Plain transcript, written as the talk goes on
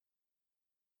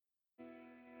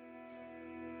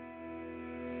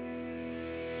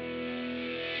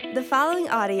The following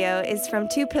audio is from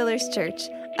Two Pillars Church,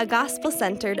 a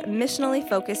gospel-centered, missionally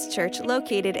focused church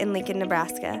located in Lincoln,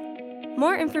 Nebraska.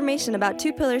 More information about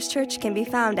Two Pillars Church can be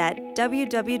found at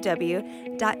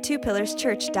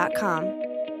www.twopillarschurch.com.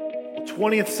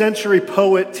 20th century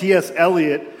poet T.S.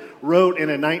 Eliot wrote in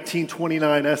a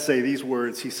 1929 essay these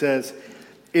words. He says,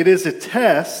 "It is a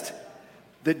test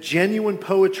that genuine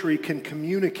poetry can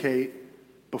communicate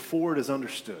before it is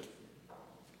understood."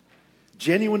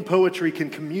 Genuine poetry can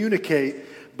communicate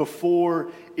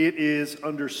before it is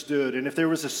understood. And if there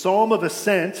was a psalm of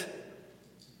ascent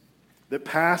that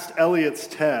passed Eliot's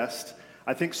test,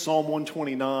 I think Psalm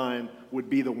 129 would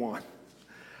be the one.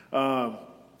 Psalm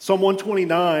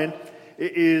 129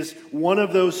 is one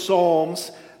of those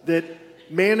psalms that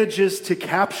manages to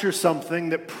capture something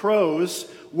that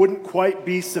prose wouldn't quite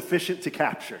be sufficient to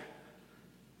capture.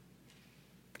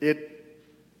 It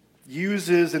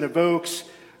uses and evokes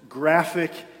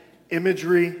graphic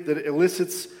imagery that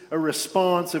elicits a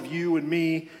response of you and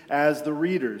me as the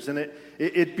readers. And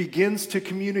it begins to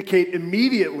communicate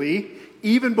immediately,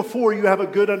 even before you have a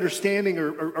good understanding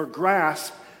or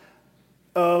grasp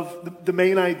of the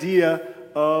main idea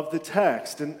of the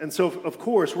text. And so, of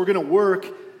course, we're going to work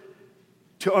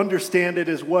to understand it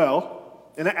as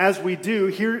well. And as we do,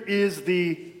 here's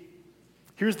the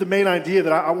main idea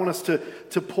that I want us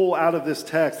to pull out of this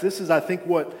text. This is, I think,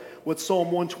 what Psalm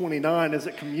 129, as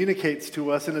it communicates to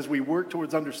us and as we work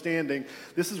towards understanding,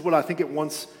 this is what I think it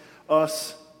wants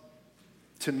us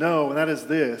to know, and that is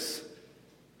this: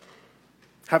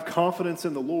 have confidence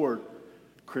in the Lord,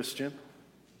 Christian,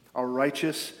 our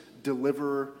righteous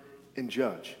deliverer and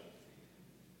judge.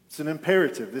 It's an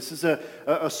imperative. This is a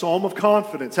psalm of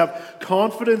confidence. Have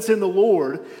confidence in the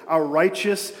Lord, our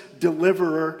righteous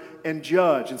deliverer and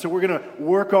judge. And so we're going to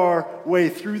work our way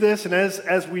through this. And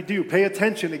as we do, pay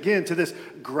attention again to this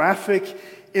graphic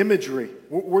imagery.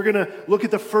 We're going to look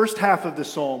at the first half of the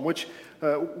psalm,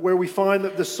 where we find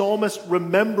that the psalmist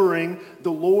remembering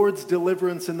the Lord's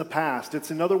deliverance in the past. It's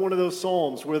another one of those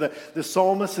psalms where the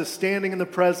psalmist is standing in the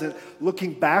present,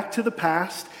 looking back to the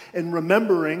past and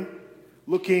remembering,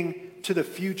 looking to the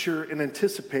future and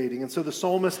anticipating. And so the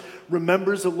psalmist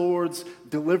remembers the Lord's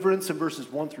deliverance in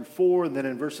verses 1 through 4, and then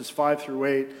in verses 5 through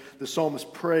 8, the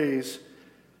psalmist prays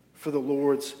for the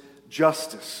Lord's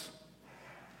justice.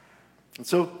 And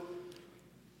so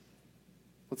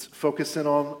let's focus in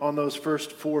on those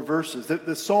first 4 verses.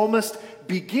 The psalmist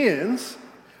begins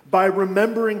by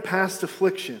remembering past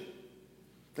affliction.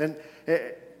 And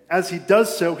as he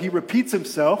does so, he repeats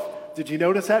himself. Did you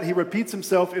notice that? He repeats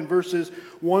himself in verses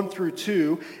 1 through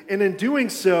 2. And in doing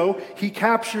so, he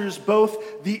captures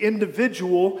both the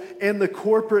individual and the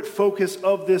corporate focus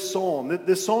of this psalm.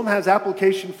 This psalm has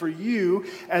application for you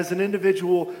as an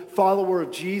individual follower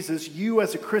of Jesus, you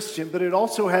as a Christian, but it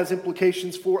also has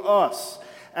implications for us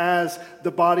as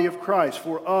the body of Christ,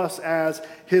 for us as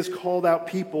his called out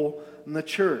people in the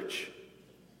church.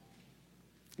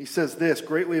 He says this: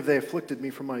 "Greatly have they afflicted me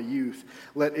from my youth.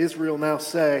 Let Israel now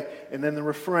say," and then the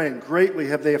refrain, "Greatly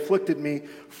have they afflicted me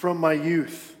from my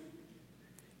youth.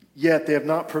 Yet they have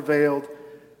not prevailed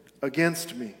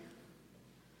against me."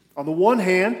 On the one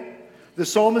hand, the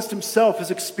psalmist himself has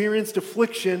experienced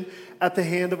affliction at the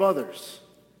hand of others.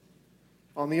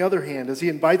 On the other hand, as he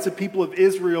invites the people of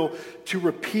Israel to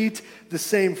repeat the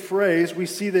same phrase, we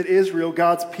see that Israel,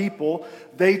 God's people,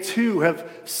 they too have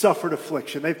suffered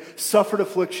affliction. They've suffered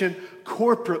affliction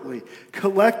corporately,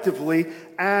 collectively,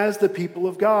 as the people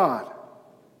of God.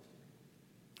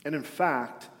 And in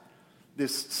fact,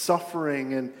 this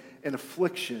suffering and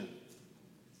affliction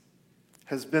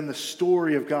has been the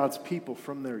story of God's people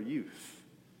from their youth.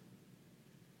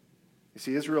 You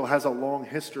see, Israel has a long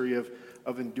history of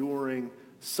enduring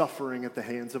suffering at the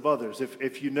hands of others.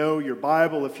 If you know your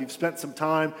Bible, if you've spent some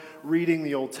time reading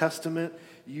the Old Testament,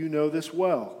 you know this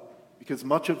well. Because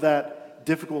much of that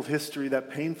difficult history,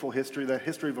 that painful history, that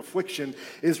history of affliction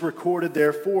is recorded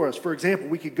there for us. For example,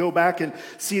 we could go back and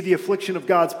see the affliction of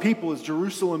God's people as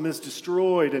Jerusalem is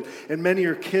destroyed and many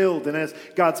are killed, and as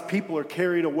God's people are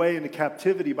carried away into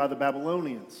captivity by the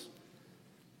Babylonians.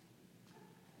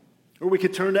 Or we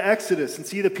could turn to Exodus and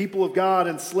see the people of God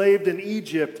enslaved in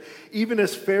Egypt, even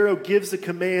as Pharaoh gives a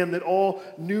command that all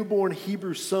newborn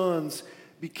Hebrew sons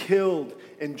be killed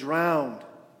and drowned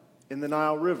in the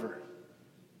Nile River.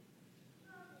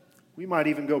 We might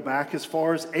even go back as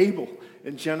far as Abel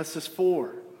in Genesis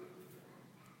 4,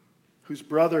 whose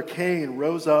brother Cain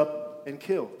rose up and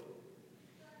killed.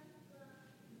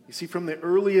 You see, from the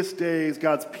earliest days,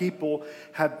 God's people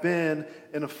have been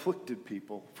an afflicted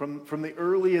people. From the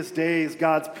earliest days,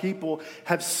 God's people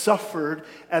have suffered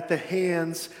at the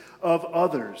hands of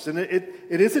others. And it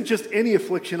isn't just any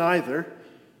affliction either.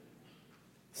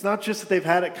 It's not just that they've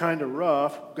had it kind of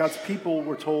rough. God's people,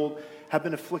 we're told, have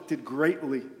been afflicted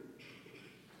greatly.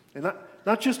 And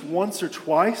not just once or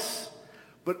twice,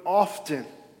 but often,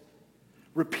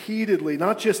 repeatedly,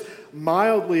 not just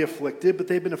mildly afflicted, but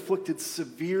they've been afflicted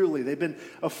severely. They've been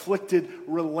afflicted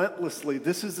relentlessly.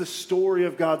 This is the story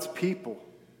of God's people.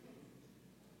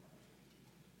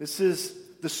 This is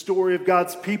the story of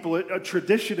God's people, a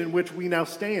tradition in which we now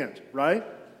stand, right?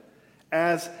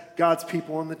 As God's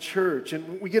people in the church.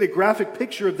 And we get a graphic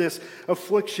picture of this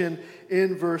affliction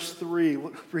in verse 3.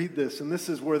 Read this, and this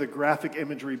is where the graphic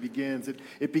imagery begins.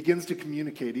 It begins to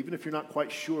communicate, even if you're not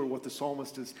quite sure what the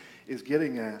psalmist is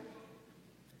getting at.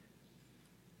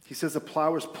 He says, the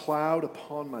plowers plowed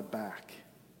upon my back.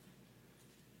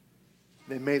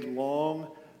 They made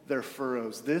long their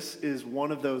furrows. This is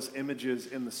one of those images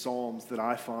in the Psalms that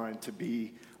I find to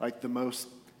be like the most,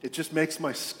 it just makes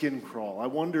my skin crawl. I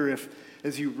wonder if,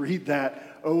 as you read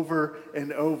that over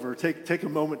and over, take a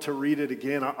moment to read it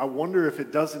again. I wonder if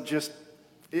it doesn't just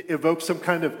evoke some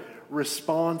kind of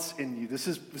response in you. This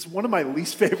is one of my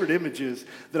least favorite images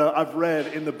that I've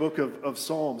read in the book of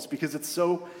Psalms, because it's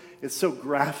so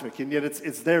graphic, and yet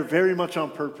it's there very much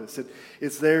on purpose.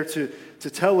 It's there to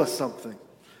tell us something.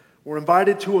 We're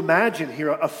invited to imagine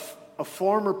here a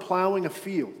farmer plowing a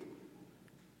field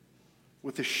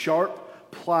with a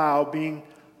sharp plow being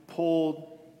pulled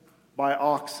by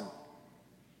oxen.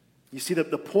 You see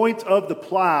that the point of the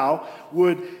plow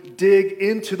would dig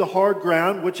into the hard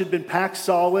ground, which had been packed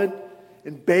solid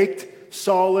and baked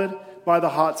solid by the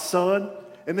hot sun.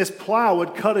 And this plow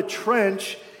would cut a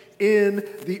trench in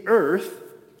the earth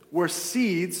where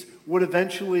seeds would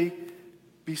eventually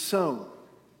be sown.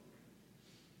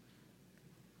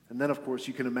 And then, of course,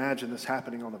 you can imagine this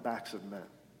happening on the backs of men,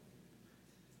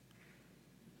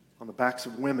 on the backs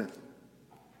of women,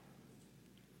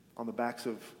 on the backs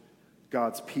of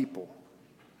God's people,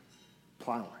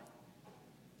 plowing.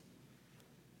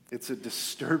 It's a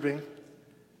disturbing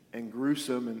and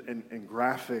gruesome and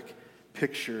graphic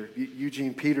picture.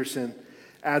 Eugene Peterson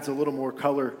adds a little more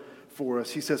color for us.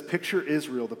 He says, picture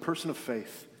Israel, the person of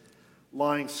faith,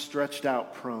 lying stretched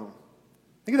out prone.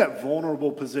 Think of that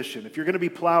vulnerable position. If you're going to be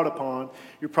plowed upon,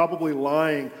 you're probably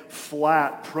lying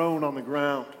flat, prone on the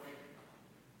ground.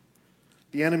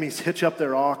 The enemies hitch up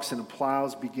their oxen and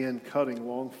plows begin cutting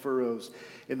long furrows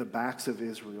in the backs of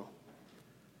Israel.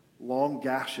 Long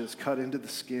gashes cut into the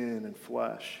skin and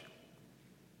flesh,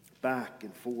 back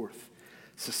and forth,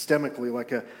 systemically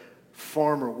like a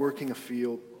farmer working a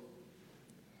field.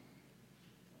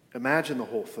 Imagine the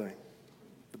whole thing.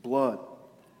 The blood,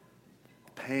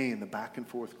 the pain, the back and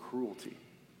forth cruelty.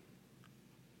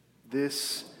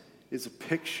 This is a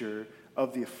picture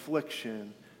of the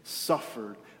affliction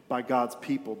suffered by God's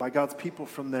people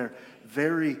from their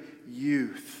very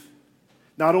youth.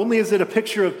 Not only is it a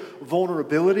picture of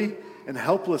vulnerability and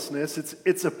helplessness,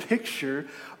 it's a picture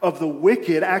of the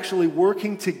wicked actually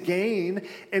working to gain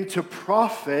and to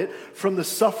profit from the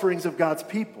sufferings of God's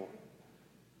people.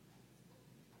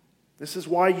 This is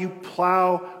why you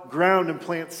plow ground and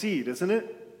plant seed, isn't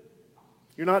it?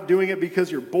 You're not doing it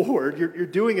because you're bored. You're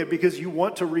doing it because you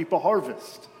want to reap a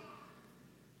harvest.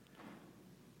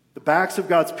 The backs of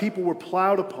God's people were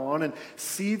plowed upon, and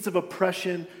seeds of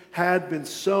oppression had been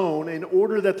sown in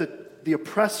order that the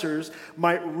oppressors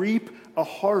might reap a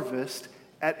harvest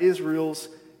at Israel's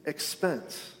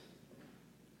expense.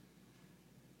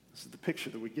 This is the picture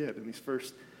that we get in these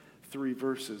first 3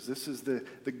 verses. This is the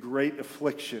great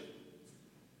affliction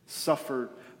suffered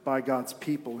by God's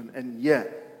people, and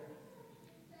yet,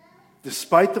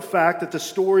 despite the fact that the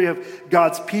story of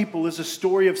God's people is a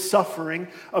story of suffering,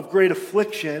 of great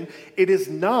affliction, it is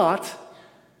not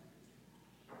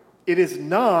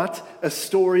a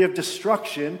story of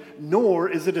destruction, nor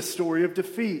is it a story of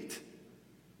defeat.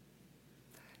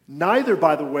 Neither,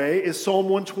 by the way, is Psalm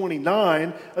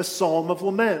 129 a psalm of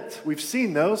lament. We've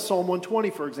seen those. Psalm 120,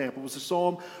 for example, was a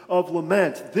psalm of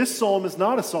lament. This psalm is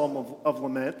not a psalm of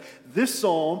lament. This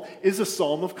psalm is a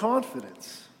psalm of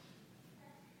confidence.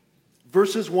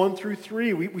 Verses 1 through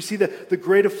 3, we see the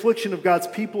great affliction of God's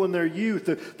people in their youth,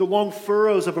 the long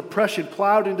furrows of oppression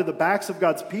plowed into the backs of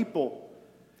God's people.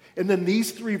 And then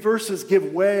these 3 verses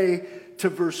give way to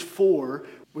verse 4,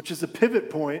 which is the pivot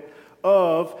point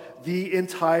of the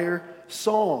entire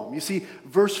psalm. You see,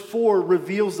 verse 4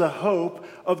 reveals the hope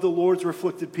of the Lord's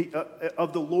afflicted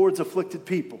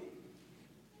people.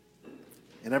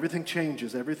 And everything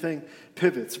changes, everything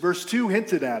pivots. Verse 2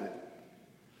 hinted at it.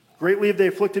 Greatly have they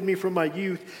afflicted me from my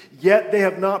youth, yet they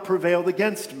have not prevailed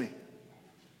against me.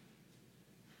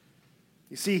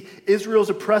 You see, Israel's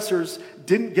oppressors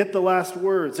didn't get the last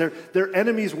words. Their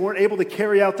enemies weren't able to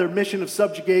carry out their mission of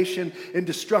subjugation and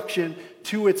destruction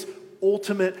to its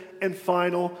ultimate and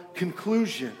final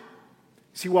conclusion.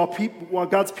 See, while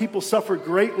God's people suffer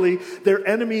greatly, their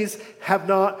enemies have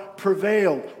not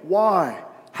prevailed. Why?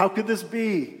 How could this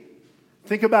be?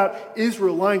 Think about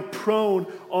Israel lying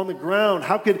prone on the ground.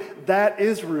 How could that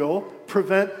Israel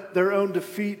prevent their own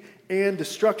defeat and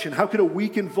destruction? How could a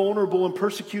weak and vulnerable and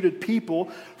persecuted people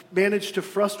manage to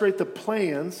frustrate the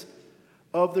plans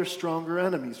of their stronger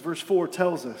enemies? Verse 4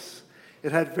 tells us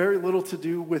it had very little to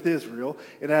do with Israel.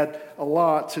 It had a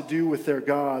lot to do with their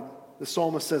God. The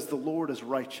psalmist says, "The Lord is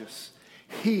righteous.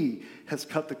 He has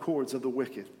cut the cords of the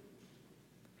wicked."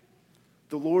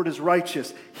 The Lord is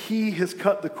righteous. He has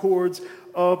cut the cords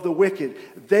of the wicked.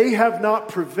 They have not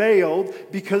prevailed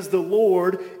because the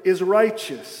Lord is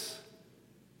righteous.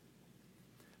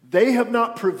 They have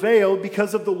not prevailed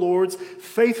because of the Lord's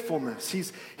faithfulness.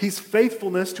 He's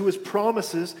faithfulness to his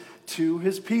promises to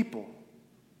his people.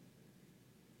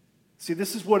 See,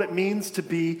 this is what it means to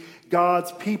be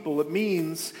God's people. It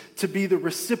means to be the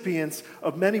recipients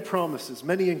of many promises,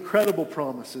 many incredible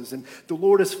promises. And the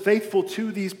Lord is faithful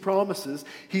to these promises.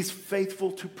 He's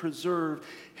faithful to preserve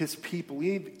his people,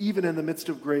 even in the midst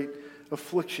of great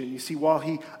affliction. You see, while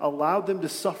he allowed them to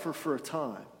suffer for a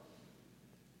time,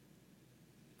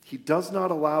 he does not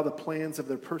allow the plans of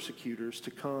their persecutors to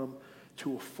come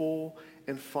to a full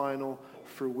and final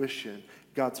fruition.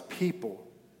 God's people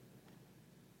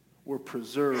were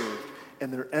preserved,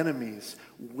 and their enemies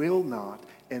will not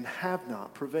and have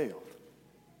not prevailed.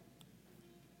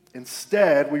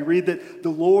 Instead, we read that the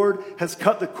Lord has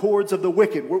cut the cords of the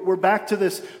wicked. We're back to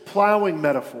this plowing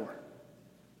metaphor.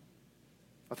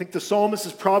 I think the psalmist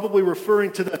is probably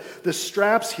referring to the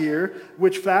straps here,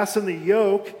 which fasten the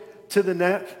yoke to the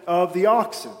neck of the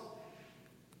oxen.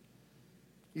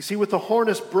 You see, with the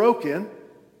harness broken,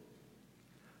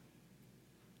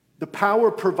 the power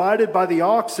provided by the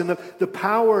oxen, the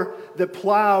power that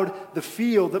plowed the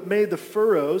field, that made the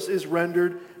furrows, is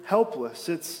rendered helpless.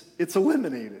 It's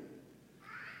eliminated.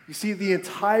 You see, the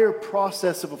entire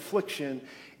process of affliction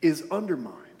is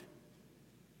undermined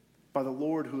by the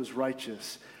Lord who is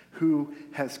righteous, who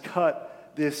has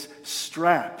cut this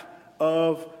strap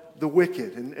of the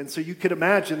wicked. And so you could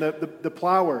imagine the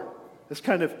plower is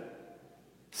kind of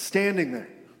standing there,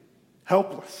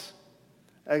 helpless,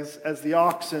 as the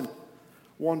oxen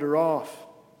wander off.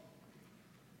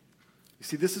 You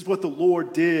see, this is what the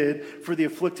Lord did for the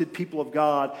afflicted people of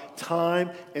God time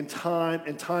and time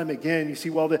and time again. You see,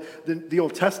 while the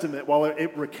Old Testament, while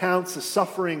it recounts the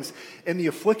sufferings and the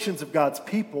afflictions of God's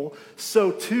people,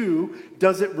 so too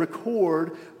does it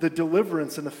record the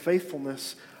deliverance and the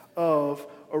faithfulness of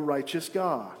a righteous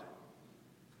God.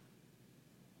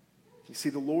 You see,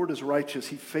 the Lord is righteous.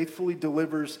 He faithfully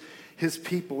delivers his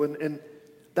people. And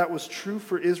that was true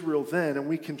for Israel then, and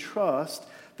we can trust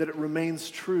that it remains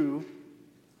true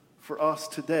for us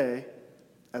today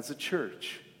as a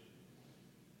church.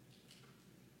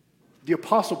 The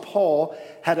Apostle Paul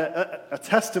had a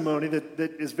testimony that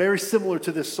is very similar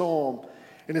to this psalm.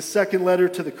 In his second letter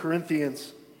to the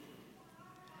Corinthians,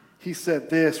 he said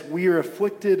this: "We are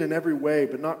afflicted in every way,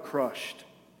 but not crushed.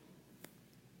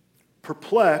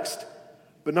 Perplexed,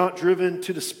 but not driven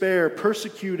to despair.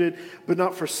 Persecuted, but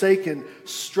not forsaken.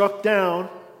 Struck down,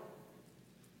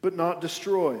 but not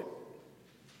destroyed."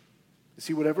 You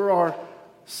see, whatever our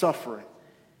suffering,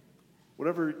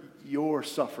 whatever your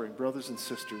suffering, brothers and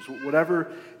sisters,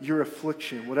 whatever your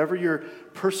affliction, whatever your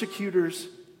persecutors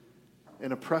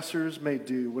and oppressors may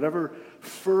do, whatever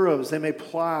furrows they may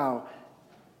plow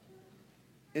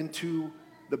into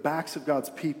the backs of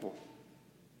God's people,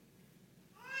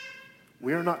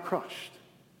 we are not crushed.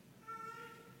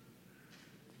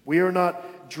 We are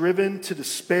not driven to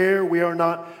despair. We are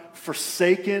not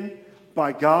forsaken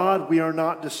by God. We are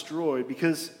not destroyed.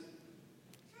 Because,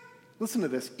 listen to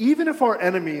this, even if our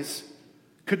enemies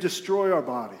could destroy our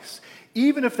bodies,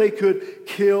 even if they could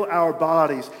kill our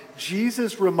bodies,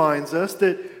 Jesus reminds us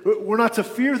that we're not to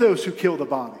fear those who kill the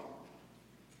body.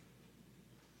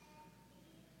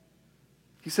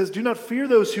 He says, "Do not fear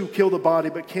those who kill the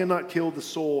body but cannot kill the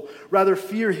soul. Rather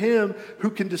fear him who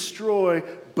can destroy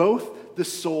both the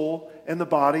soul and the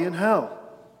body in hell."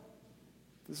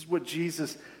 This is what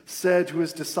Jesus said to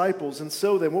his disciples. And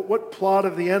so then, what plot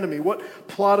of the enemy, what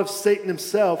plot of Satan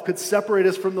himself could separate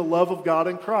us from the love of God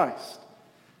in Christ,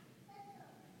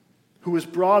 who has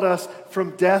brought us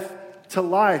from death to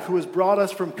life, who has brought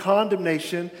us from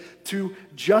condemnation to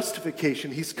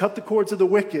justification? He's cut the cords of the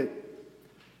wicked.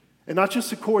 And not just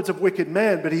the cords of wicked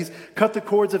men, but he's cut the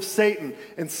cords of Satan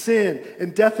and sin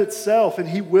and death itself. And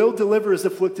he will deliver his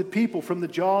afflicted people from the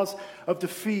jaws of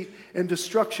defeat and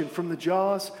destruction, from the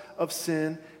jaws of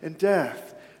sin and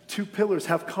death. Two pillars: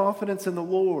 have confidence in the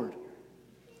Lord,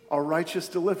 our righteous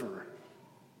deliverer.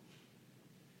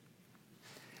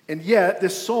 And yet,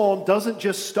 this psalm doesn't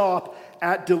just stop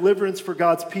at deliverance for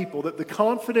God's people. That the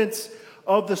confidence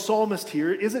of the psalmist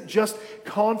here isn't just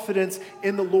confidence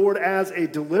in the Lord as a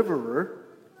deliverer,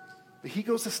 but he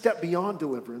goes a step beyond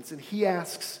deliverance, and he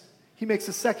makes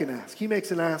a second ask. He makes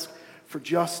an ask for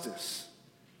justice.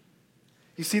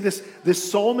 You see, this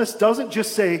psalmist doesn't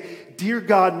just say, "Dear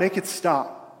God, make it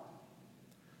stop."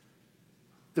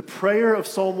 The prayer of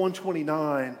Psalm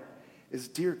 129 is,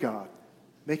 "Dear God,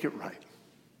 make it right.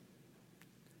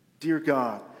 Dear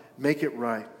God, make it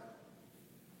right."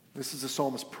 This is the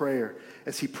psalmist's prayer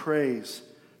as he prays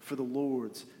for the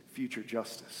Lord's future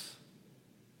justice.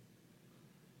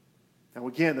 Now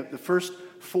again, the first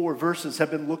 4 verses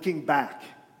have been looking back.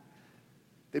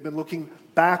 They've been looking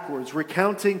backwards,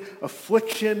 recounting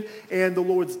affliction and the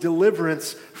Lord's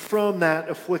deliverance from that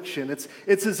affliction.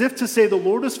 It's as if to say the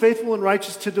Lord is faithful and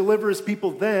righteous to deliver his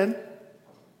people then,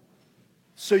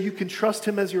 so you can trust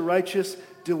him as your righteous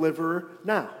deliverer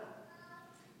now.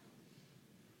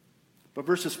 But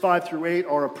verses 5 through 8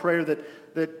 are a prayer that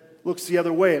looks the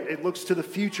other way. It looks to the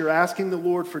future, asking the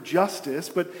Lord for justice,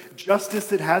 but justice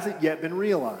that hasn't yet been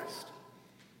realized.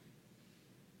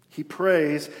 He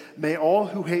prays, "May all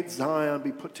who hate Zion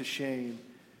be put to shame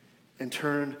and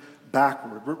turned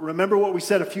backward." Remember what we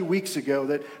said a few weeks ago,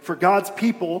 that for God's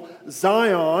people,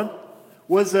 Zion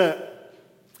was a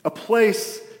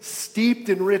place steeped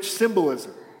in rich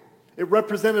symbolism. It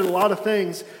represented a lot of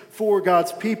things for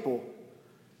God's people.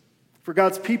 For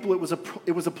God's people, it was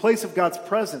a place of God's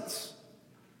presence.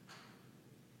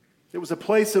 It was a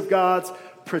place of God's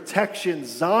protection.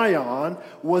 Zion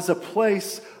was a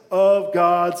place of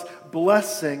God's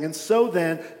blessing. And so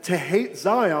then, to hate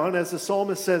Zion, as the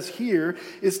psalmist says here,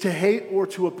 is to hate or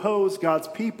to oppose God's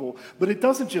people. But it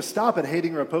doesn't just stop at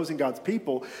hating or opposing God's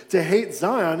people. To hate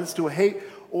Zion is to hate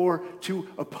or to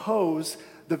oppose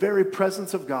the very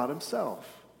presence of God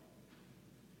himself.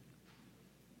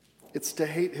 It's to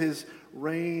hate his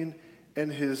reign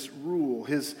and his rule,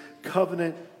 his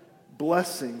covenant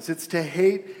blessings. It's to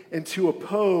hate and to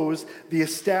oppose the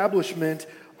establishment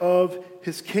of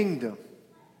his kingdom.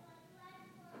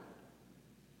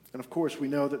 And of course, we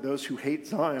know that those who hate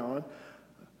Zion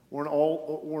weren't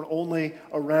only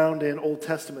around in Old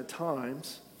Testament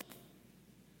times.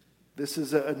 This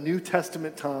is a New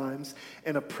Testament times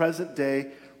and a present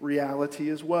day reality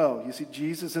as well. You see,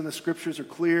 Jesus and the scriptures are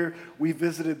clear. We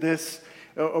visited this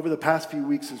over the past few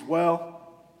weeks as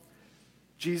well.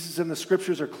 Jesus and the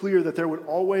scriptures are clear that there will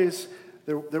always,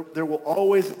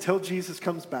 until Jesus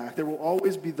comes back, there will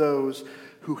always be those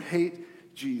who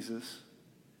hate Jesus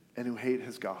and who hate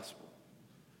his gospel,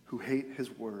 who hate his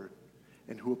word,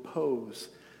 and who oppose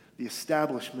the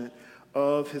establishment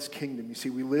of his kingdom. You see,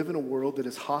 we live in a world that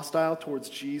is hostile towards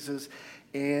Jesus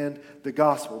and the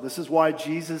gospel. This is why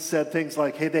Jesus said things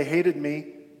like, "Hey, they hated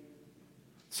me,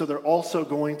 so they're also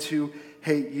going to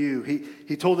hate you."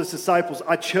 He told his disciples,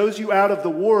 "I chose you out of the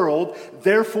world,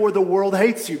 therefore the world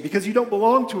hates you," because you don't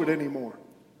belong to it anymore.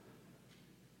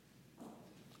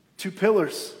 2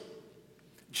 pillars.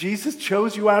 Jesus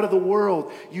chose you out of the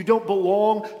world. You don't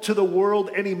belong to the world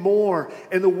anymore.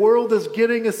 And the world is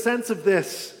getting a sense of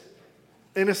this.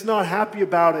 And it's not happy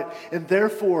about it. And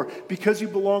therefore, because you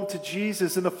belong to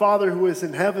Jesus and the Father who is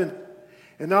in heaven,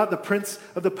 and not the prince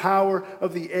of the power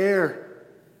of the air,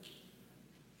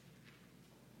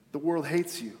 the world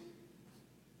hates you.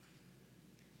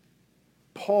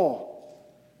 Paul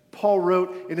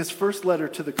wrote in his first letter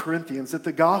to the Corinthians that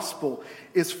the gospel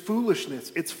is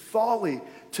foolishness. It's folly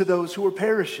to those who are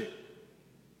perishing.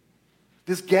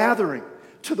 This gathering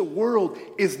to the world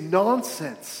is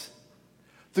nonsense.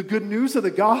 The good news of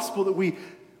the gospel that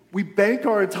we bank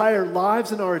our entire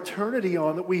lives and our eternity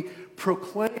on, that we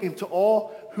proclaim to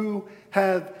all who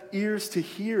have ears to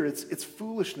hear, it's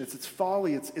foolishness, it's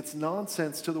folly, it's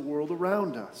nonsense to the world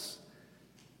around us.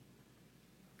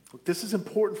 Look, this is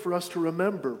important for us to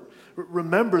remember.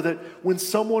 Remember that when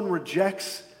someone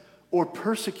rejects or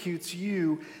persecutes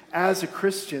you as a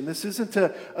Christian, this isn't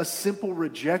a simple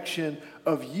rejection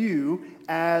of you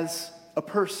as a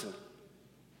person.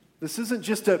 This isn't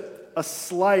just a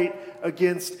slight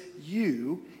against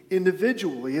you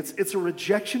individually. It's a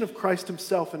rejection of Christ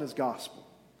himself and his gospel.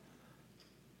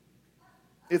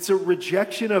 It's a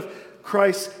rejection of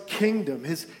Christ's kingdom,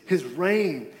 his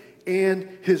reign,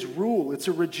 and his rule. It's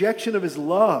a rejection of his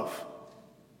love.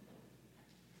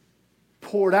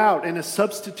 poured out in a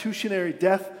substitutionary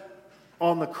death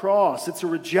on the cross. It's a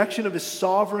rejection of his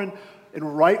sovereign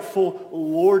and rightful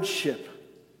lordship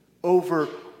over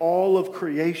all of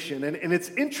creation. And it's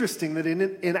interesting that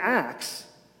in Acts,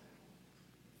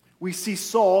 we see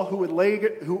Saul, who would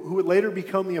later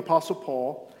become the Apostle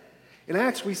Paul. In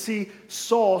Acts, we see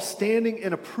Saul standing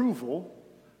in approval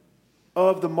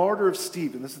of the martyr of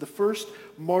Stephen. This is the first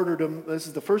martyrdom. This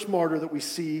is the first martyr that we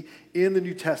see in the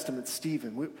New Testament,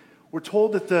 Stephen. We're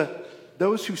told that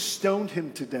those who stoned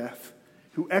him to death,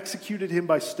 who executed him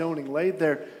by stoning, laid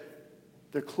their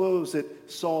clothes at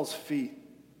Saul's feet,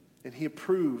 and he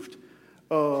approved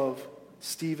of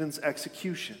Stephen's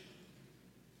execution.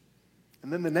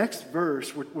 And then the next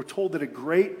verse, we're told that a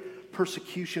great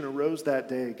persecution arose that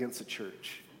day against the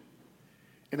church.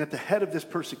 And at the head of this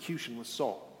persecution was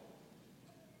Saul.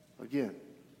 Again,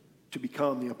 to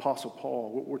become the Apostle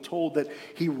Paul. We're told that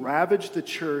he ravaged the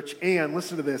church and,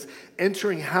 listen to this,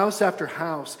 entering house after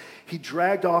house, he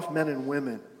dragged off men and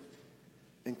women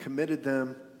and committed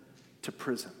them to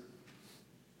prison.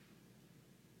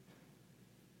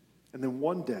 And then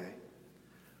one day,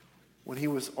 when he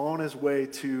was on his way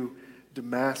to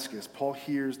Damascus, Paul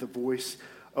hears the voice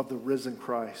of the risen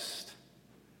Christ.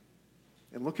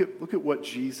 And look at what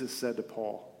Jesus said to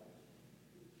Paul.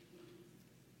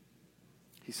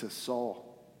 He says,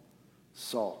 Saul,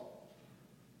 Saul,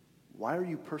 why are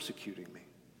you persecuting me?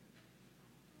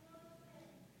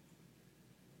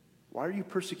 Why are you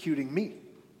persecuting me?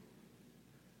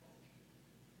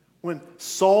 When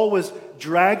Saul was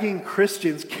dragging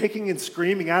Christians, kicking and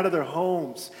screaming out of their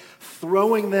homes,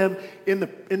 throwing them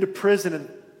into prison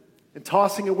and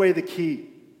tossing away the key.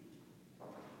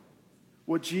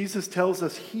 What Jesus tells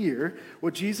us here,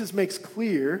 what Jesus makes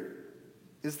clear,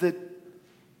 is that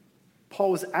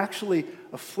Paul was actually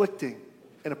afflicting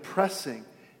and oppressing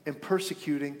and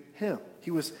persecuting him.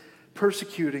 He was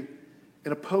persecuting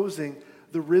and opposing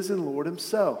the risen Lord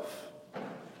himself.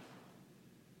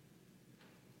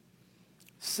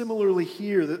 Similarly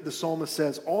here, the psalmist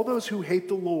says, all those who hate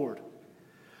the Lord,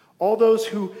 all those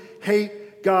who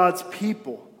hate God's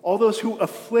people, all those who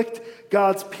afflict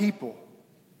God's people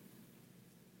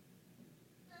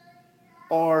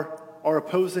are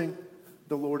opposing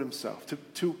the Lord himself.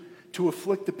 To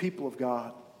afflict the people of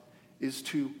God is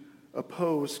to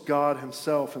oppose God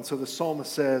himself. And so the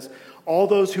psalmist says, all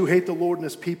those who hate the Lord and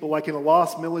his people, like in a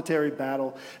lost military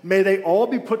battle, may they all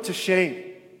be put to shame.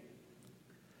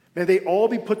 May they all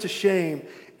be put to shame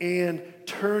and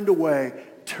turned away,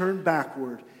 turned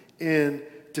backward in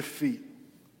defeat.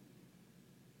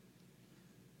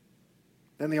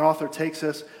 Then the author takes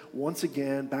us once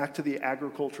again back to the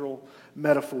agricultural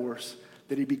metaphors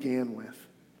that he began with.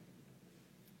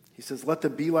 He says, let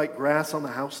them be like grass on the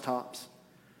housetops,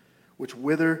 which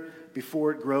wither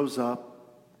before it grows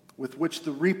up, with which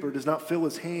the reaper does not fill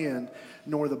his hand,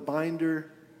 nor the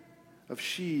binder of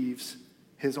sheaves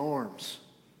his arms.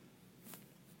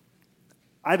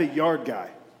 I have a yard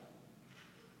guy.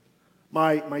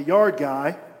 My yard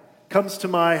guy comes to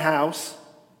my house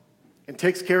and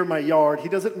takes care of my yard. He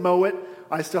doesn't mow it.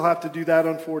 I still have to do that,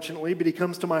 unfortunately, but he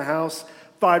comes to my house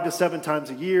 5 to 7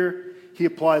 times a year. He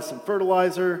applies some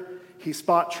fertilizer. He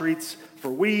spot treats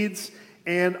for weeds.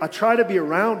 And I try to be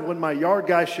around when my yard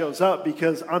guy shows up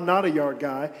because I'm not a yard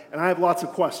guy and I have lots of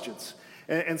questions.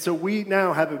 And so we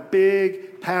now have a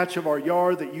big patch of our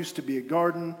yard that used to be a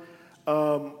garden.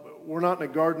 We're not in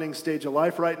a gardening stage of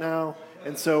life right now.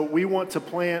 And so we want to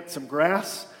plant some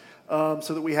grass so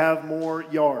that we have more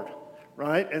yard,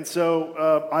 right? And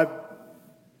so I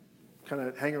kind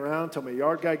of hang around until my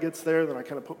yard guy gets there. Then I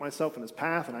kind of put myself in his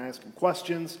path and I ask him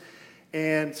questions.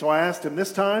 And so I asked him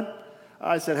this time,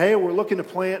 I said, hey, we're looking to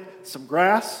plant some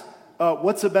grass.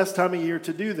 What's the best time of year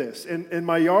to do this? And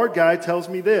my yard guy tells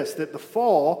me this, that the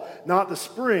fall, not the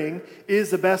spring, is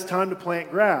the best time to plant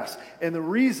grass. And the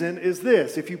reason is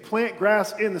this: if you plant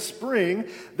grass in the spring,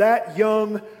 that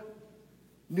young,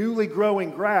 newly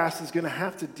growing grass is going to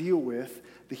have to deal with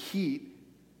the heat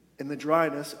and the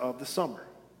dryness of the summer.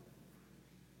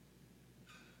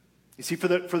 You see, for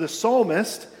the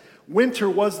psalmist, winter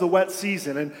was the wet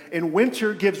season, and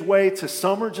winter gives way to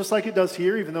summer, just like it does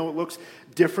here, even though it looks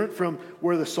different from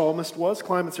where the psalmist was.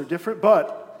 Climates are different,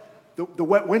 but the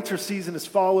wet winter season is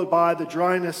followed by the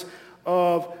dryness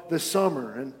of the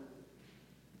summer. And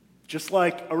just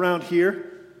like around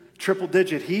here,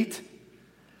 triple-digit heat,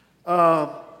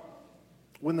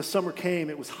 when the summer came,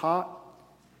 it was hot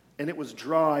and it was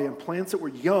dry, and plants that were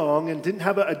young and didn't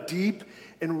have a deep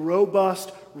and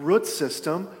robust root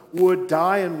system would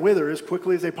die and wither as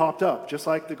quickly as they popped up, just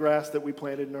like the grass that we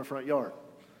planted in our front yard.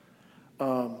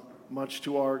 Much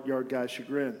to our yard guy's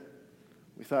chagrin.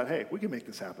 We thought, hey, we can make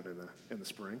this happen in the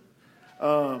spring.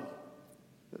 So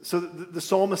the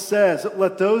psalmist says,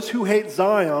 let those who hate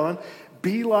Zion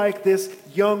be like this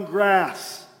young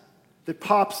grass that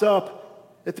pops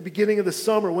up at the beginning of the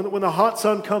summer. When the hot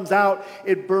sun comes out,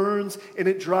 it burns and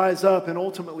it dries up, and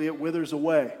ultimately it withers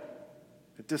away.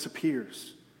 It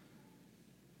disappears.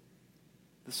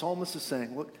 The psalmist is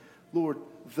saying, look, Lord,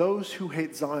 those who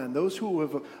hate Zion, those who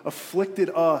have afflicted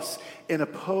us and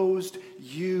opposed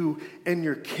you and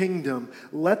your kingdom,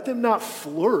 let them not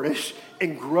flourish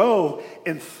and grow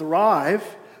and thrive,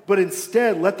 but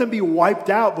instead let them be wiped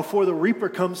out before the reaper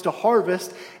comes to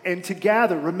harvest and to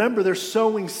gather. Remember, they're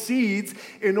sowing seeds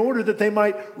in order that they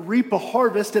might reap a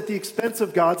harvest at the expense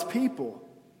of God's people.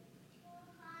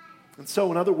 And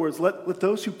so, in other words, let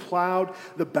those who plowed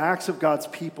the backs of God's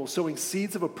people, sowing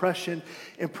seeds of oppression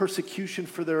and persecution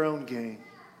for their own gain,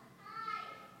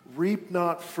 reap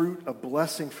not fruit of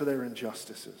blessing for their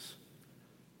injustices,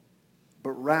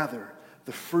 but rather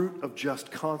the fruit of just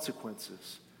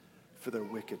consequences for their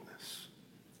wickedness.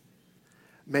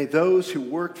 May those who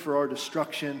worked for our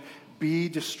destruction be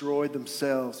destroyed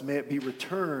themselves. May it be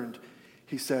returned,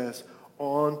 he says,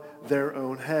 on their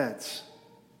own heads.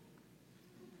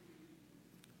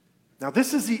 Now,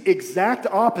 this is the exact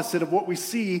opposite of what we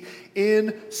see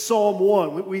in Psalm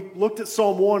 1. We looked at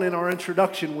Psalm 1 in our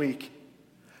introduction week.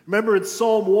 Remember, in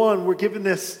Psalm 1, we're given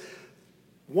this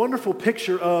wonderful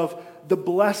picture of the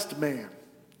blessed man,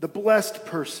 the blessed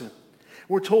person.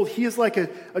 We're told he is like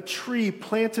a tree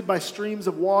planted by streams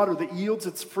of water that yields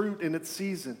its fruit in its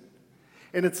season,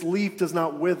 and its leaf does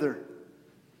not wither.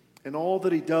 And all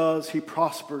that he does, he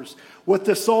prospers. What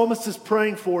the psalmist is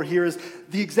praying for here is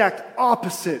the exact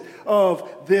opposite of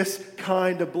this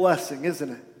kind of blessing, isn't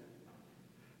it?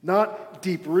 Not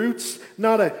deep roots,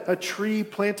 not a tree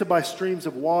planted by streams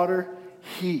of water,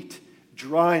 heat,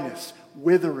 dryness,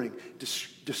 withering,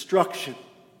 destruction.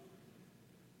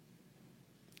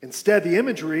 Instead, the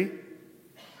imagery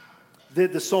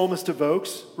that the psalmist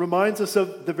evokes reminds us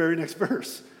of the very next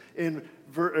verse in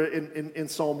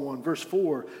Psalm 1, verse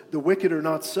 4, the wicked are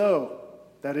not so.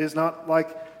 That is, not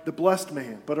like the blessed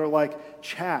man, but are like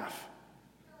chaff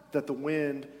that the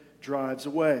wind drives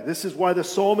away. This is why the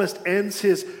psalmist ends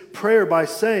his prayer by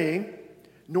saying,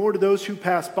 nor do those who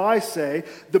pass by say,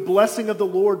 the blessing of the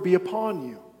Lord be upon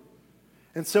you.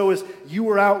 And so as you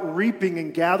were out reaping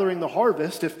and gathering the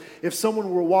harvest, if someone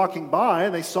were walking by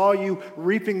and they saw you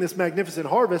reaping this magnificent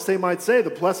harvest, they might say, the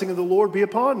blessing of the Lord be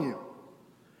upon you.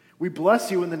 We bless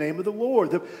you in the name of the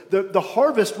Lord. The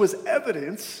harvest was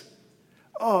evidence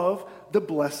of the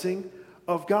blessing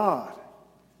of God.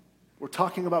 We're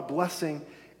talking about blessing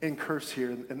and curse here,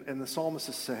 and the psalmist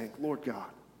is saying, Lord God,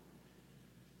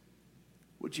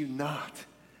 would you not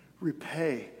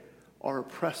repay our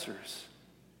oppressors,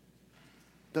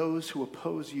 those who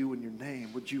oppose you in your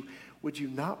name? Would you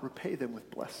not repay them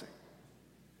with blessing,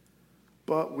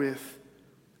 but with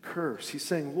curse? He's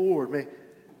saying, Lord,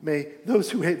 may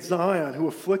those who hate Zion, who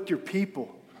afflict your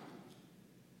people,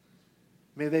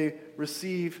 may they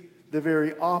receive the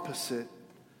very opposite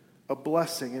of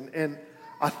blessing. And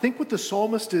I think what the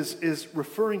psalmist is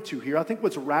referring to here, I think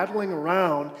what's rattling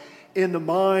around in the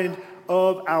mind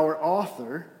of our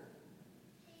author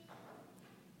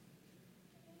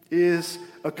is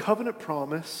a covenant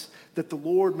promise that the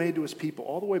Lord made to his people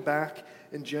all the way back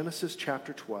in Genesis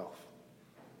chapter 12.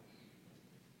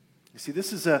 You see,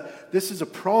 this is a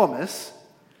promise,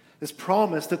 this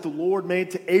promise that the Lord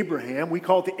made to Abraham. We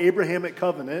call it the Abrahamic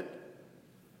covenant.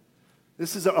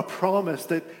 This is a promise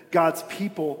that God's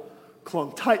people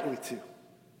clung tightly to.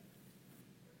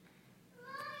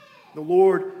 The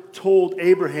Lord told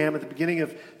Abraham at the beginning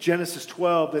of Genesis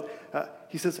 12 that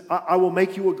he says, I will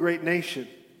make you a great nation.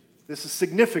 This is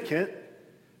significant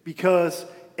because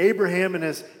Abraham and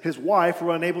his wife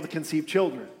were unable to conceive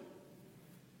children.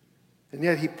 And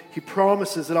yet he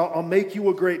promises that I'll make you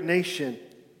a great nation.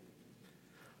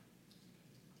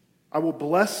 I will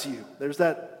bless you. There's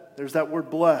that word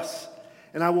bless.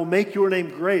 And I will make your name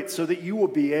great so that you will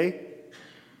be a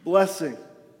blessing.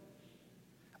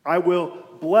 I will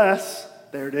bless,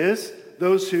 there it is,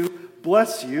 those who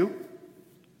bless you.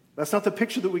 That's not the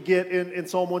picture that we get in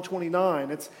Psalm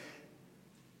 129.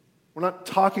 We're not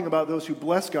talking about those who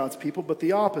bless God's people, but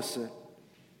the opposite.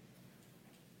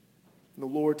 And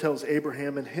the Lord tells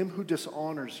Abraham, and him who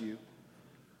dishonors you,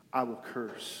 I will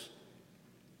curse.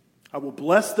 I will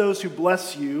bless those who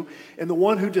bless you, and the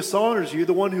one who dishonors you,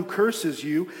 the one who curses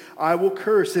you, I will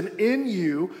curse. And in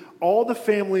you, all the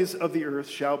families of the earth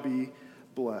shall be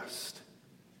blessed.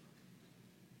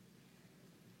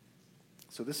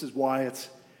 So this is why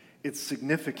it's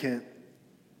significant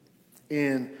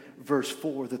in verse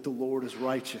 4 that the Lord is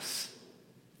righteous.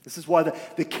 This is why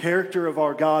the character of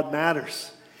our God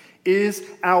matters. Is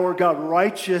our God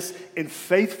righteous and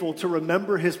faithful to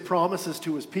remember his promises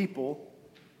to his people,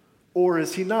 or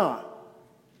is he not?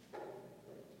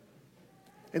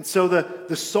 And so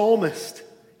the psalmist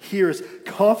here is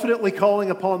confidently calling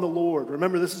upon the Lord.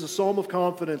 Remember, this is a psalm of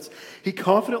confidence. He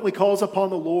confidently calls upon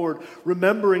the Lord,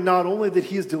 remembering not only that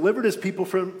he has delivered his people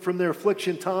from their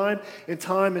affliction time and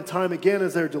time again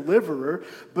as their deliverer,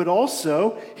 but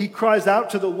also he cries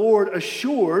out to the Lord,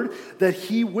 assured that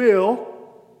he will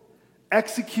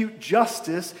execute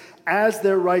justice as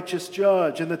their righteous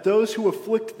judge, and that those who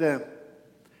afflict them,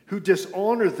 who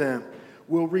dishonor them,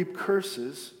 will reap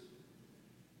curses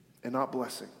and not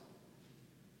blessing.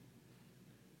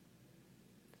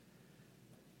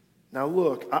 Now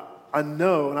look, I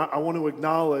know, and I want to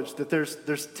acknowledge that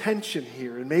there's tension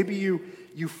here, and maybe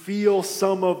you feel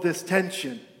some of this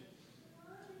tension.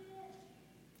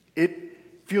 It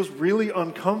feels really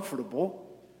uncomfortable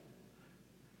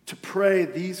to pray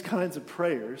these kinds of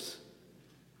prayers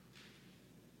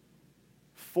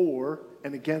for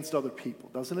and against other people,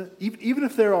 doesn't it? Even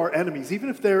if they're our enemies, even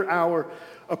if they're our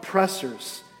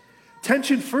oppressors.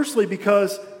 Tension, firstly,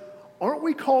 because aren't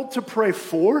we called to pray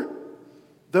for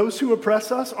those who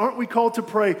oppress us? Aren't we called to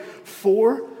pray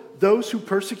for those who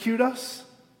persecute us?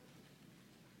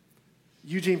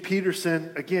 Eugene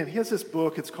Peterson, again, he has this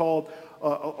book. It's called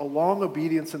A Long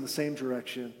Obedience in the Same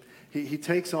Direction. He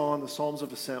takes on the Psalms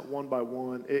of Ascent one by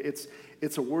one. It's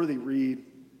a worthy read.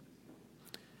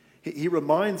 He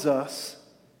reminds us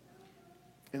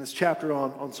in this chapter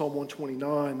on Psalm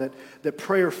 129 that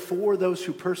prayer for those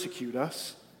who persecute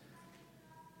us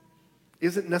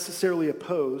isn't necessarily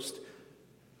opposed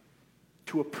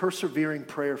to a persevering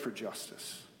prayer for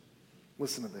justice.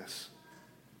 Listen to this.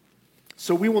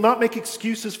 So we will not make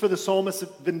excuses for the psalmist's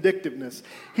vindictiveness.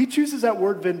 He chooses that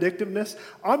word vindictiveness.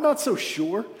 I'm not so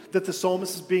sure that the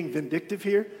psalmist is being vindictive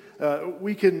here.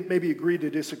 We can maybe agree to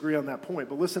disagree on that point,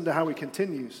 but listen to how he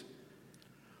continues.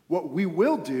 What we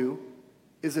will do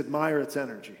is admire its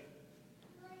energy.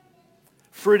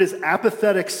 For it is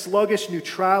apathetic, sluggish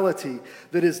neutrality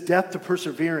that is death to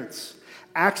perseverance,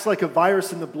 acts like a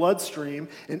virus in the bloodstream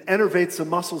and enervates the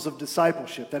muscles of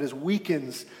discipleship. That is,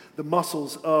 weakens the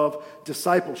muscles of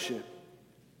discipleship.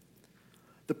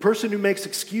 The person who makes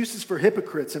excuses for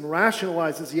hypocrites and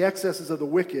rationalizes the excesses of the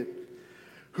wicked,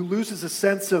 who loses a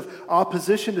sense of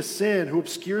opposition to sin, who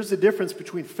obscures the difference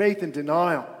between faith and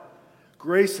denial,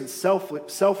 grace and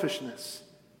selfishness,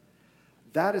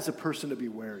 that is a person to be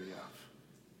wary of.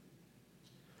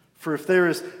 For if there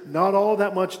is not all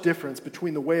that much difference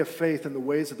between the way of faith and the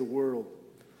ways of the world,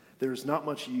 there is not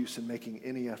much use in making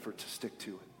any effort to stick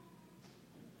to it.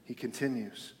 He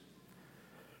continues,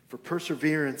 for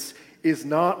perseverance is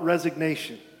not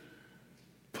resignation,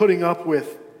 putting up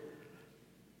with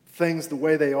things the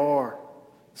way they are,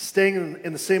 staying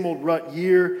in the same old rut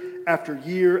year after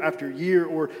year after year,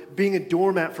 or being a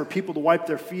doormat for people to wipe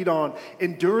their feet on.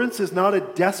 Endurance is not a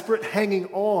desperate hanging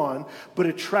on, but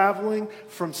a traveling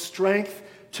from strength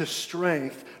to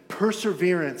strength.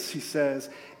 Perseverance, he says,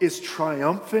 is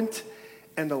triumphant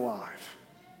and alive.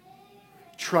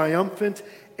 Triumphant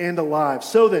and alive.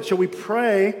 So then, shall we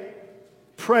pray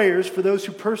prayers for those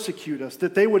who persecute us,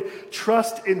 that they would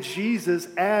trust in Jesus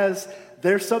as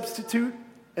their substitute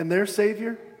and their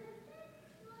Savior?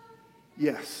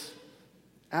 Yes,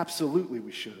 absolutely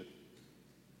we should.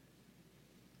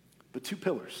 But two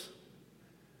pillars.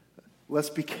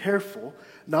 Let's be careful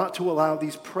not to allow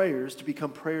these prayers to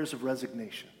become prayers of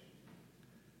resignation.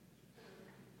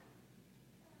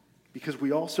 Because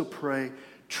we also pray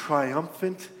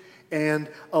triumphant and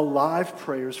alive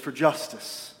prayers for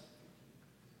justice.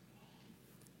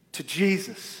 To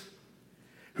Jesus,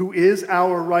 who is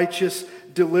our righteous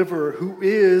deliverer, who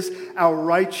is our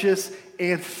righteous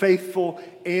and faithful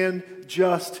and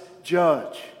just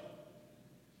judge.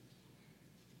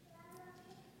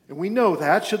 And we know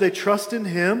that. Should they trust in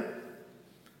him,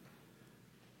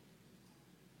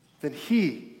 then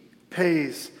he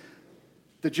pays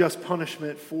the just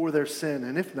punishment for their sin.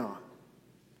 And if not,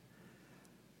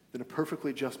 then a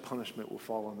perfectly just punishment will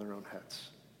fall on their own heads.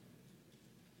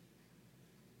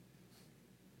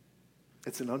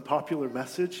 It's an unpopular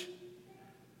message.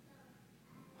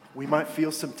 We might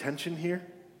feel some tension here,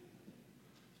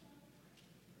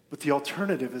 but the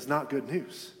alternative is not good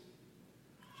news.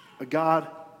 A God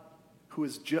who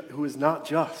is not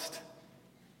just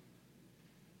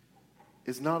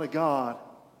is not a God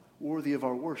worthy of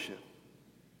our worship.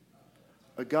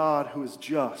 A God who is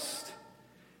just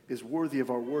is worthy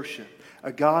of our worship.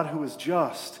 A God who is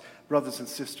just brothers and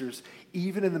sisters,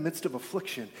 even in the midst of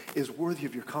affliction, is worthy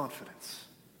of your confidence.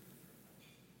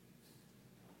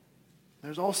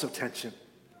 There's also tension,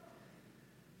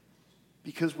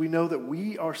 because we know that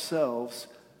we ourselves,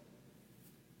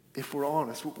 if we're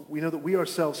honest, we know that we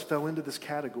ourselves fell into this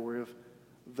category of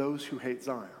those who hate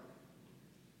Zion.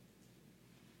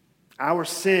 Our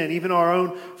sin, even our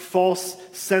own false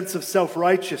sense of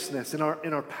self-righteousness in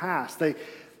our past,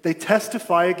 they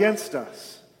testify against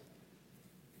us.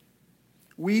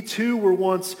 We too were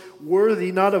once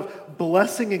worthy not of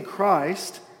blessing in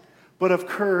Christ, but of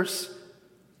curse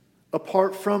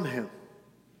apart from Him.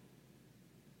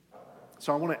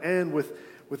 So I want to end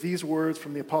with these words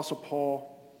from the Apostle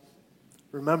Paul.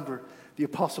 Remember, the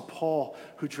Apostle Paul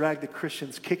who dragged the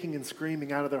Christians kicking and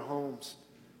screaming out of their homes,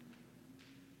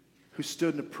 who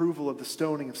stood in approval of the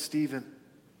stoning of Stephen.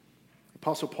 The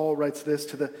Apostle Paul writes this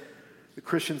to the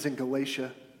Christians in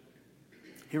Galatia.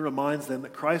 He reminds them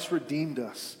that Christ redeemed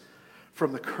us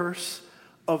from the curse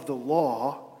of the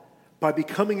law by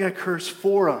becoming a curse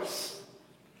for us.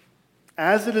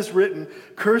 As it is written,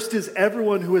 cursed is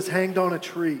everyone who is hanged on a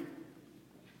tree,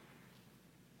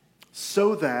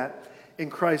 so that in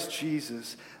Christ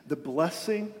Jesus, the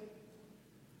blessing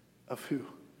of who?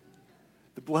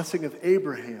 The blessing of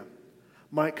Abraham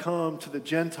might come to the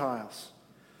Gentiles,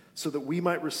 so that we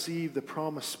might receive the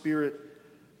promised Spirit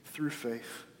through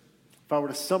faith. If I were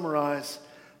to summarize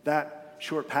that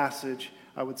short passage,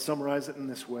 I would summarize it in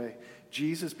this way.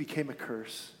 Jesus became a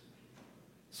curse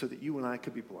so that you and I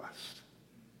could be blessed.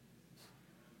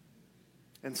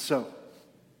 And so,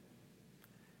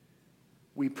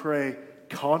 we pray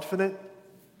confident,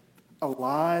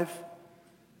 alive,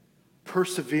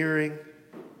 persevering,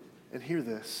 and hear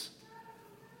this,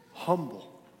 humble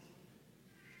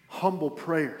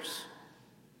prayers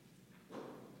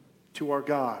to our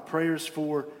God. Prayers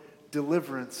for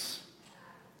deliverance,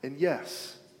 and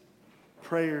yes,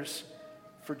 prayers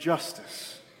for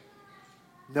justice.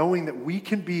 Knowing that we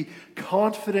can be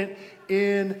confident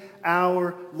in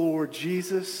our Lord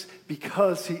Jesus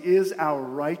because He is our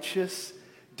righteous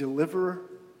deliverer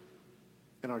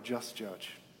and our just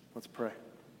judge. Let's pray.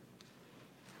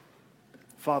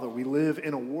 Father, we live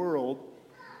in a world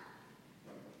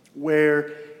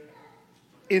where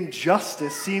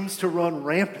injustice seems to run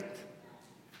rampant.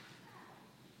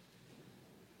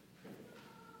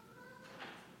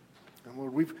 And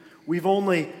Lord, we've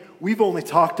only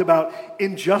talked about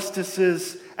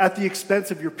injustices at the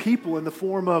expense of your people in the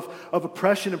form of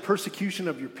oppression and persecution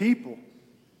of your people.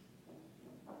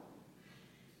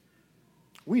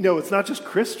 We know it's not just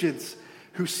Christians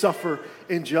who suffer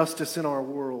injustice in our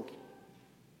world,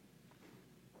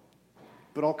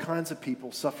 but all kinds of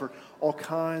people suffer all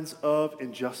kinds of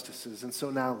injustices. And so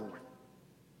now, Lord,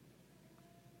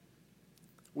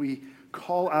 we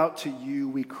call out to you,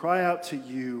 we cry out to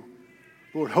you,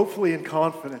 Lord, hopefully in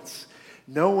confidence,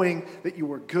 knowing that you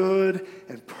are good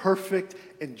and perfect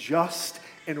and just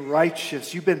and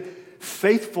righteous. You've been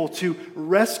faithful to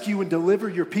rescue and deliver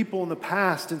your people in the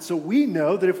past. And so we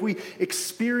know that if we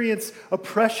experience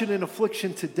oppression and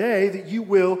affliction today, that you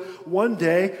will one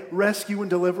day rescue and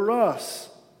deliver us.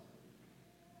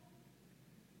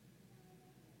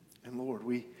 And Lord,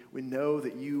 we know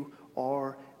that you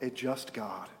are a just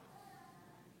God.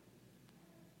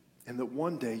 And that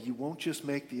one day you won't just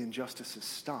make the injustices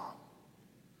stop,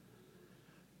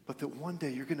 but that one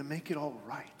day you're going to make it all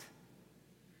right.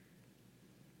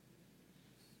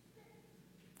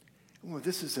 Lord,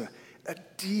 this is a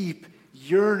deep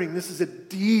yearning. This is a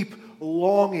deep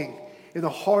longing in the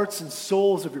hearts and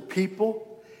souls of your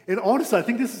people. And honestly, I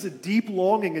think this is a deep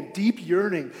longing, a deep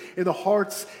yearning in the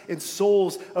hearts and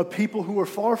souls of people who are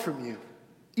far from you,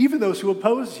 even those who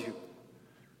oppose you.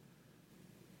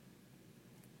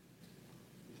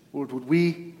 Lord, would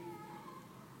we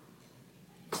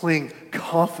cling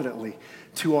confidently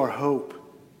to our hope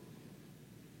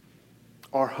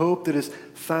that is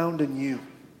found in you,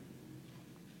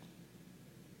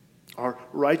 our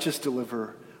righteous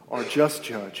deliverer, our just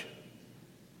judge.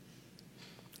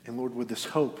 And Lord, would this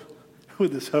hope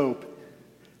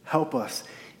help us,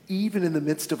 even in the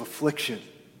midst of affliction,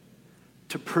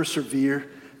 to persevere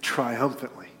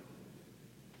triumphantly.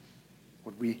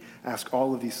 Would we ask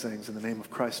all of these things in the name of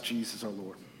Christ Jesus our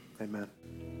Lord. Amen.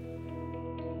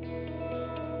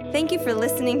 Thank you for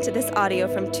listening to this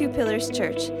audio from Two Pillars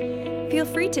Church. Feel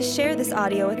free to share this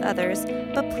audio with others,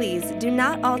 but please do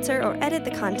not alter or edit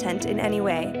the content in any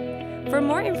way. For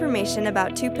more information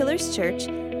about Two Pillars Church,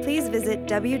 please visit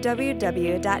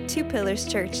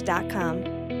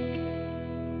www.twopillarschurch.com.